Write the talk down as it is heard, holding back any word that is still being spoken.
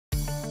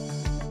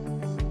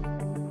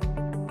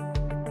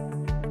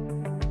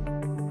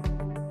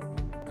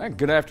Hi,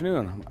 good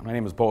afternoon. My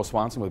name is Bo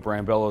Swanson with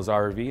Brambillas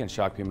RV in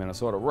Shakopee,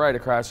 Minnesota, right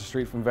across the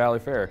street from Valley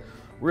Fair.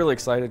 Really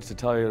excited to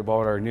tell you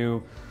about our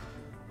new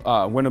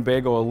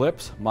Winnebago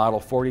Ellipse model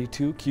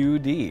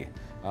 42QD.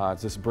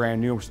 It's just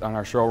brand new on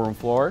our showroom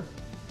floor.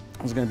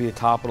 It's going to be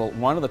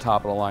one of the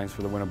top of the lines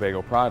for the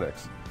Winnebago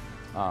products.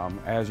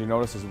 As you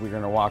notice, as we're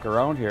going to walk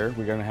around here,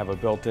 we're going to have a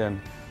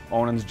built-in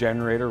Onan's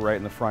generator right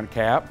in the front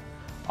cap,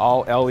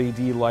 all LED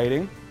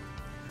lighting.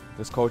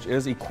 This coach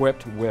is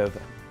equipped with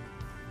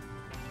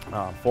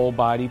full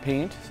body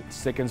paint.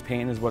 Sickens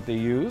paint is what they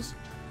use.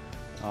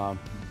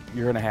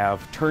 You're going to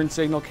have turn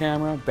signal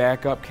camera,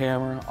 backup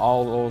camera,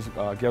 all those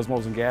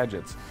gizmos and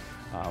gadgets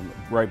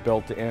right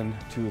built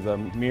into the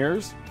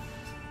mirrors.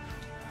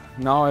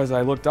 Now as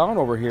I look down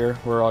over here,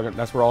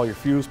 that's where all your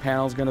fuse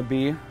panel is going to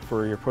be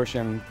for your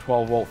push-in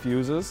 12-volt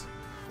fuses.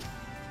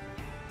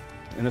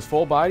 And this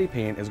full body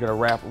paint is going to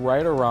wrap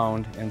right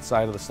around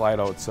inside of the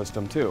slide-out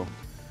system too.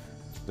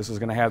 This is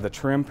going to have the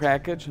trim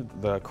package,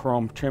 the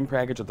chrome trim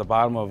package at the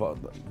bottom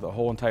of the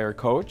whole entire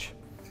coach.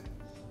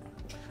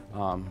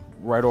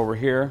 Right over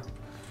here,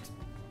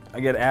 I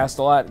get asked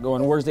a lot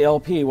going, where's the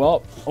LP?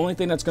 Well, only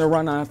thing that's going to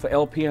run off the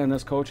LP on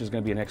this coach is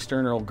going to be an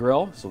external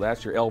grill, so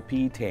that's your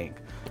LP tank.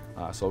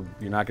 So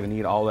you're not going to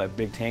need all that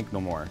big tank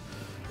no more.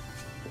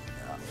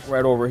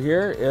 Right over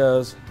here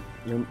is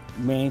your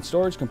main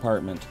storage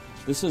compartment.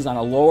 This is on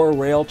a lower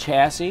rail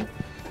chassis,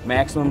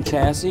 maximum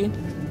chassis.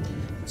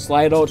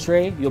 Slide out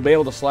tray, you'll be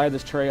able to slide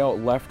this tray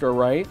out left or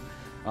right.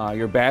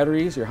 Your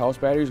batteries, your house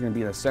batteries are going to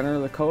be in the center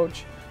of the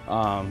coach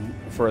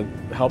for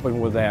helping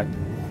with that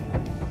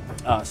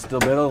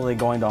stability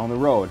going down the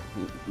road.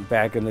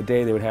 Back in the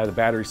day, they would have the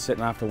batteries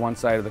sitting off to one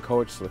side of the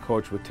coach so the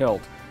coach would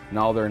tilt.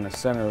 Now they're in the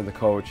center of the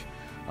coach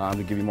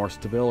to give you more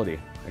stability.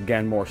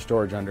 Again, more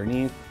storage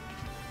underneath.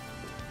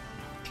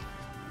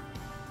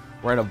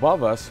 Right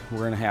above us, we're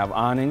going to have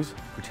awnings,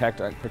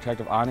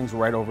 protective awnings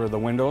right over the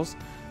windows.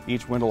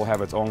 Each window will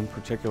have its own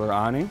particular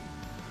awning.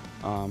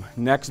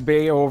 Next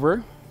bay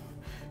over,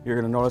 you're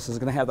going to notice is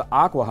going to have the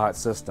AquaHot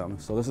system.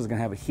 So this is going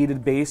to have a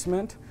heated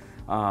basement,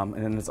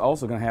 and it's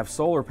also going to have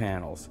solar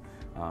panels.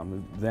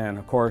 Then,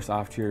 of course,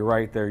 off to your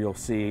right there, you'll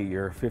see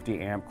your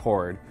 50 amp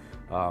cord,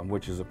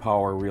 which is a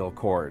power reel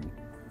cord,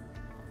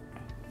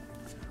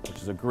 which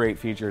is a great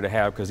feature to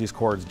have because these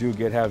cords do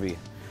get heavy.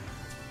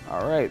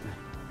 All right.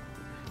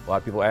 A lot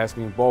of people ask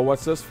me, Bo,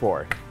 what's this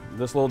for?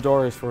 This little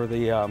door is for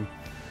the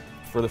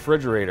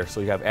refrigerator, so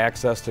you have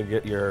access to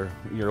get your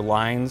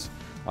lines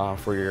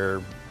for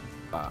your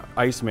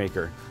ice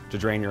maker, to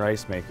drain your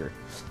ice maker.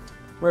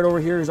 Right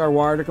over here is our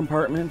water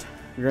compartment.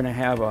 You're going to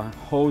have a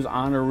hose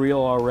on a reel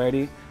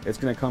already. It's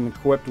going to come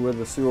equipped with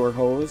a sewer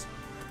hose.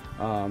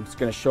 It's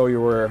going to show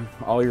you where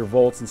all your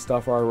volts and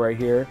stuff are right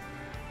here.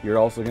 You're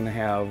also going to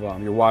have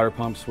your water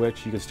pump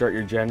switch. You can start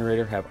your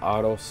generator, have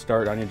auto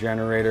start on your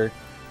generator,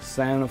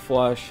 Santa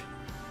flush,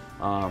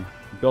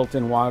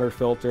 built-in water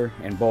filter,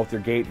 and both your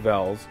gate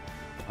valves,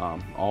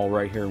 all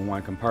right here in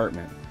one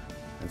compartment.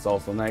 It's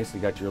also nice,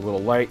 you got your little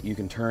light you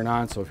can turn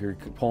on, so if you're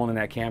pulling in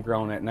that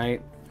campground at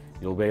night,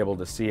 you'll be able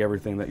to see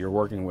everything that you're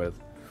working with.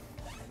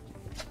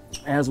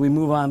 As we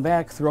move on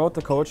back throughout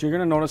the coach, you're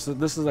going to notice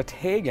that this is a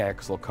tag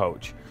axle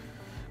coach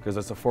because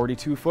it's a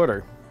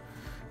 42-footer.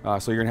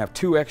 So you're going to have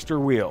 2 extra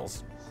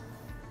wheels.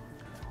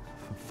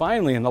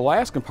 Finally, in the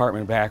last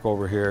compartment back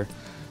over here,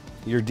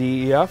 your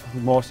DEF,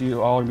 most of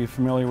you all going to be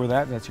familiar with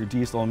that. That's your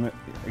diesel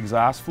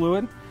exhaust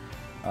fluid.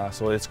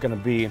 So it's going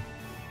to be,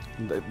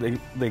 the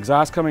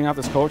exhaust coming off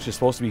this coach is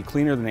supposed to be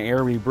cleaner than the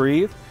air we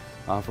breathe,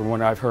 from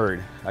what I've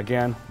heard.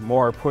 Again,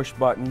 more push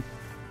button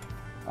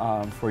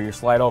for your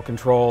slide out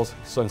controls.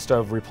 So instead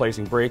of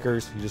replacing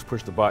breakers, you just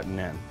push the button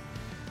in.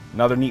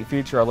 Another neat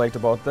feature I liked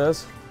about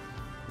this,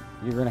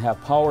 you're going to have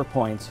power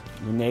points,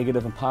 your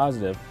negative and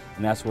positive,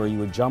 and that's where you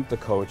would jump the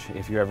coach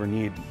if you ever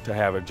need to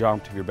have it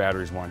jumped if your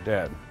batteries weren't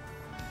dead.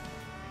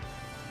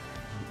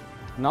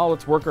 Now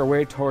let's work our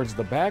way towards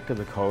the back of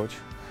the coach.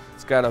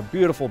 It's got a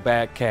beautiful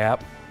back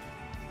cap,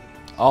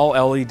 all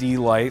LED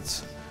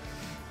lights.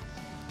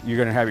 You're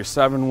going to have your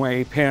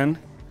 7-way pin,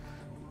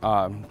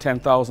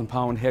 10,000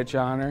 pound hitch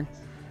on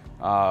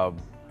her.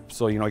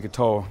 So you can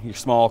tow your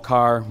small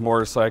car,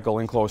 motorcycle,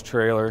 enclosed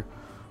trailer,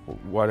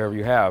 whatever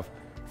you have.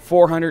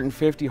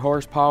 450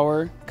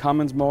 horsepower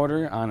Cummins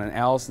motor on an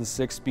Allison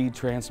 6-speed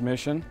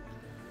transmission.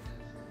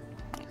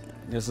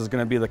 This is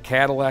going to be the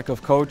Cadillac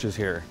of coaches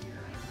here.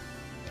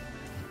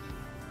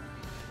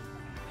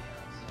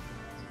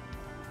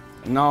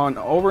 Now,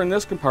 over in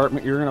this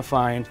compartment, you're going to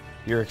find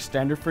your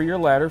extender for your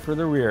ladder for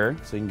the rear,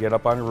 so you can get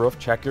up on the roof,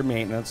 check your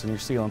maintenance and your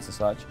sealants and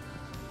such.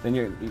 Then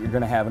you're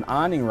going to have an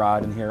awning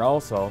rod in here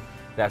also.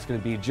 That's going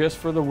to be just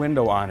for the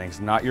window awnings,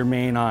 not your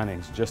main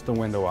awnings, just the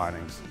window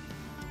awnings.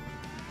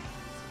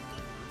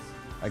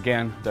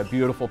 Again, that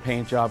beautiful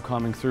paint job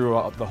coming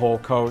through the whole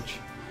coach.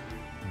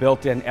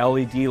 Built-in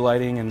LED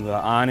lighting in the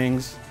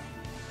awnings.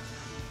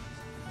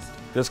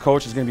 This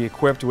coach is going to be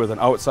equipped with an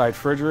outside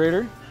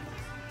refrigerator.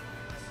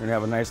 We're going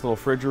to have a nice little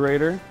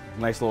refrigerator,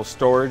 nice little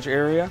storage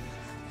area,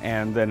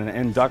 and then an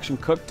induction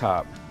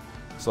cooktop.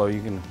 So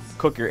you can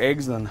cook your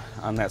eggs on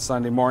that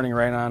Sunday morning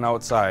right on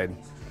outside.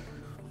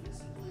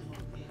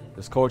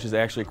 This coach is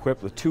actually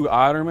equipped with 2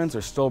 ottomans.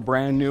 They're still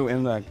brand new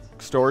in the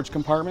storage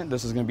compartment.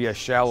 This is going to be a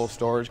shallow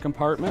storage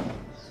compartment.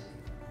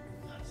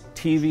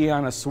 TV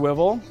on a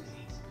swivel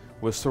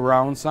with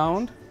surround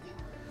sound.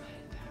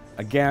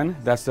 Again,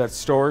 that's that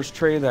storage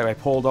tray that I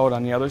pulled out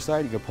on the other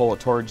side. You can pull it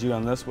towards you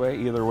on this way,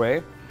 either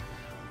way.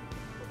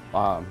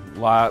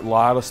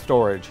 Lot of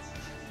storage.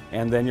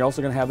 And then you're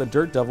also going to have the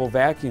Dirt Devil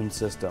vacuum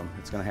system.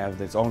 It's going to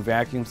have its own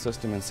vacuum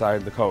system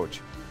inside the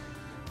coach.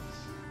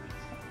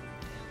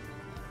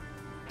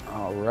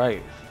 All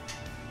right.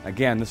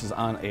 Again, this is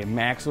on a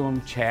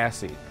maximum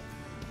chassis.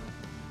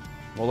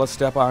 Well, let's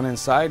step on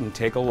inside and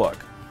take a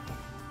look.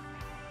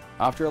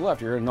 Off to your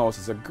left, you're going to notice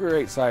it's a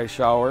great size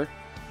shower.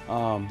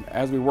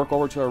 As we work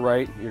over to our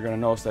right, you're going to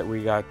notice that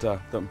we got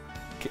the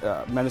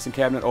medicine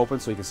cabinet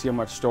open so you can see how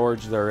much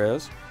storage there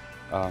is.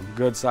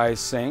 Good size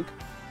sink,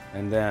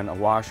 and then a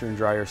washer and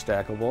dryer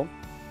stackable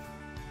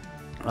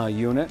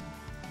unit.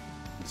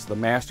 It's the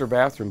master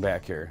bathroom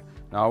back here.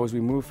 Now as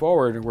we move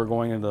forward, we're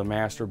going into the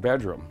master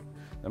bedroom.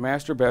 The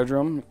master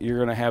bedroom, you're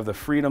going to have the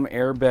Freedom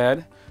Air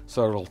bed,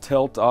 so it'll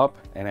tilt up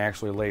and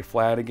actually lay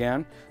flat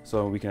again,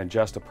 so we can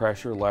adjust the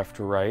pressure left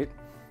to right.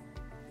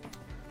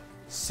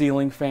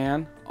 Ceiling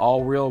fan,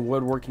 all real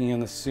woodworking in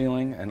the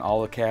ceiling and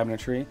all the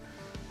cabinetry.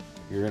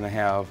 You're going to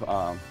have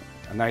a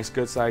nice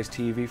good sized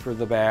TV for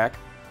the back.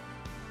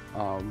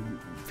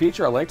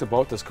 Feature I liked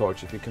about this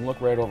coach, if you can look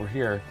right over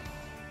here,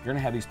 you're going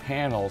to have these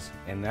panels,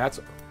 and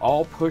that's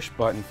all push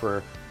button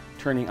for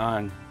turning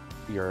on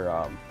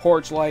your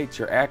porch lights,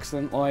 your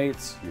accent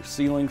lights, your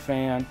ceiling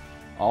fan,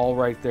 all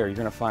right there. You're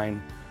going to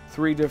find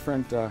 3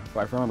 different, if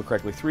I remember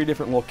correctly, 3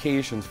 different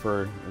locations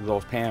for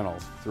those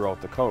panels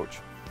throughout the coach.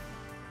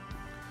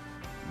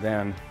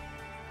 Then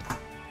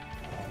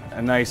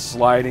a nice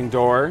sliding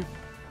door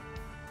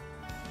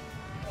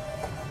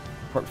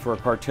for a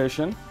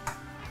partition.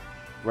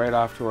 Right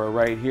off to our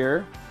right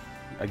here,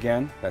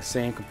 again, that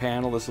same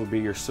panel. This will be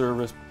your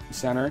service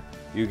center.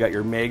 You got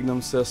your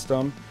Magnum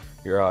system,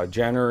 your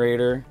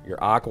generator,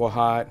 your Aqua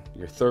Hot,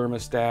 your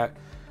thermostat.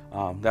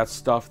 That's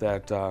stuff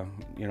that,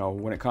 you know,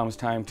 when it comes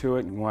time to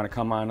it and you want to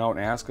come on out and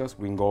ask us,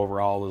 we can go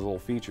over all those little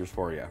features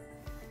for you.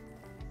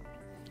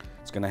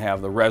 It's going to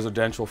have the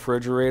residential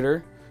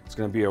refrigerator. It's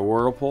going to be a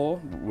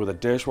Whirlpool with a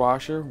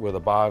dishwasher with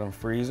a bottom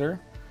freezer.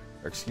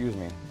 Or excuse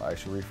me, I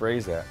should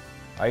rephrase that.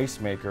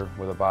 Ice maker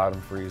with a bottom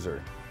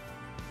freezer.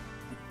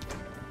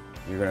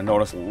 You're going to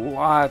notice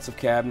lots of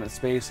cabinet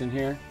space in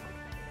here.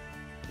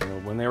 You know,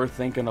 when they were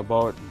thinking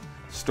about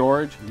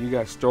storage, you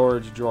got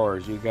storage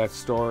drawers, you got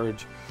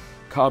storage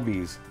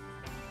cubbies.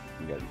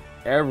 You got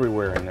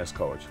everywhere in this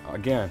coach.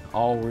 Again,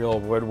 all real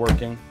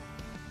woodworking.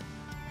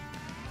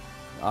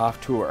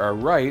 Off to our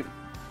right,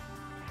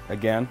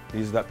 again,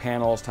 these are that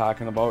panel I was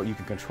talking about. You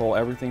can control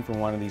everything from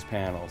one of these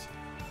panels.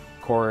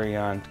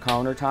 Corian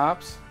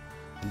countertops,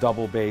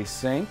 double bay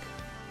sink,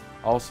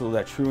 also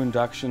that true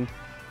induction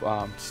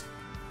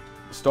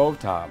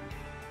stovetop.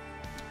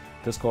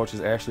 This coach is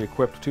actually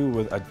equipped too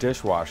with a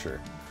dishwasher.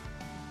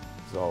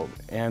 So,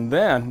 and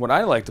then what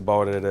I liked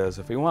about it is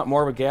if you want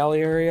more of a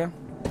galley area,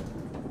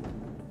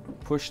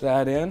 push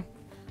that in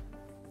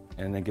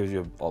and it gives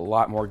you a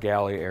lot more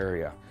galley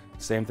area.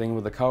 Same thing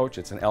with the coach.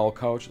 It's an L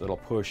coach that'll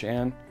push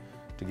in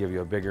to give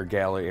you a bigger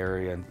galley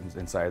area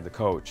inside the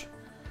coach.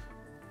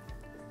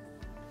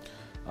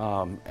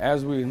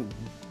 As we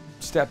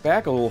step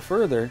back a little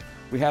further,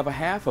 we have a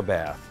half a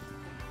bath.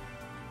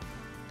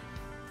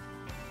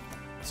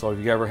 So if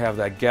you ever have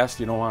that guest,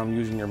 you don't want them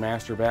using your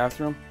master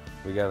bathroom,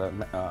 we got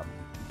a,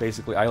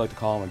 basically I like to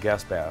call them a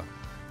guest bath,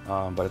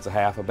 but it's a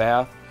half a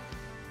bath.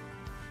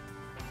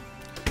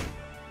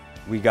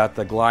 We got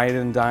the glide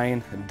and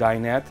dine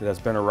dinette that's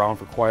been around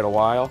for quite a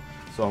while.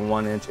 So in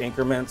 1-inch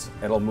increments,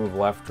 it'll move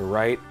left to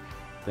right,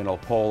 then it'll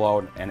pull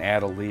out and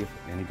add a leaf,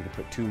 and you can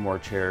put 2 more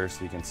chairs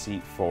so you can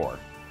seat 4.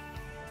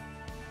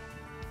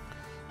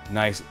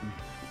 Nice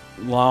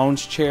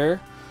lounge chair.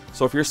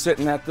 So if you're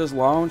sitting at this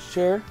lounge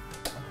chair,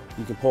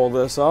 you can pull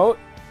this out,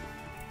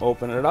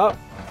 open it up.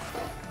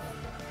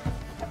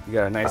 You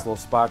got a nice little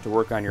spot to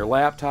work on your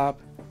laptop,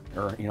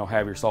 or you know,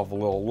 have yourself a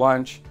little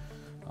lunch.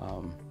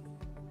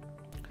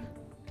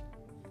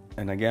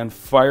 And again,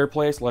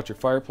 fireplace, electric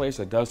fireplace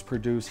that does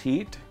produce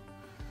heat.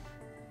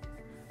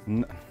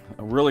 I'm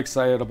really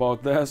excited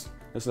about this.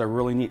 This is a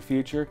really neat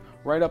feature.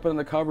 Right up in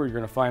the cupboard, you're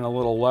going to find a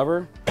little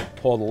lever.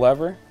 Pull the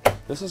lever.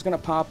 This is going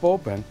to pop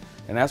open,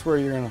 and that's where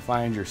you're going to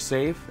find your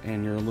safe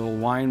and your little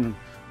wine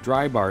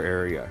dry bar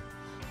area.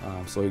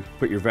 So you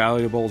put your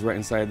valuables right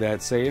inside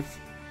that safe.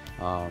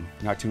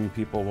 Not too many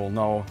people will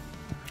know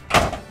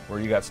where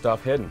you got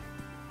stuff hidden.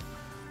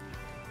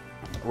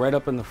 Right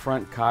up in the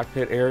front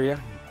cockpit area,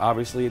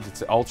 obviously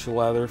it's ultra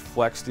leather,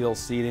 flex steel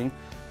seating.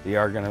 They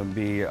are going to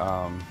be,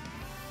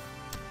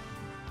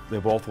 they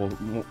both will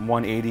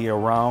 180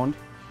 around.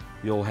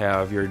 You'll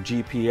have your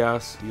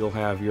GPS, you'll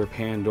have your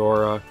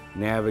Pandora,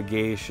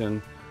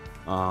 navigation,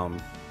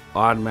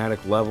 automatic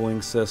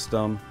leveling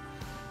system,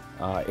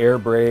 air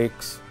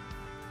brakes.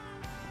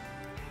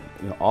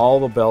 all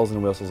the bells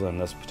and whistles in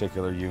this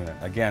particular unit.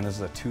 Again, this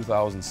is a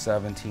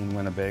 2017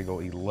 Winnebago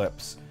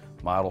Ellipse,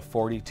 model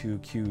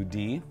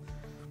 42QD.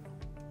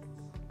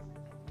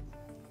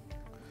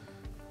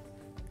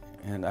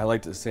 And I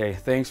like to say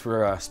thanks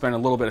for spending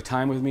a little bit of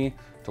time with me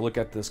to look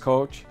at this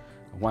coach.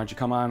 Why don't you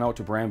come on out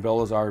to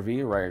Brambillas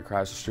RV right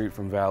across the street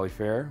from Valley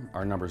Fair.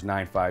 Our number is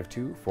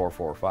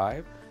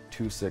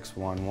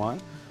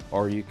 952-445-2611.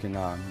 Or you can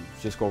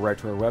just go right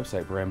to our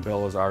website,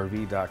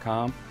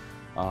 brambillasrv.com,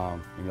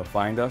 and you'll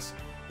find us.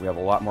 We have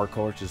a lot more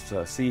coaches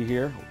to see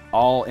here,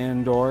 all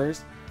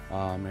indoors,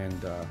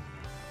 and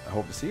I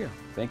hope to see you.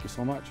 Thank you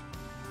so much.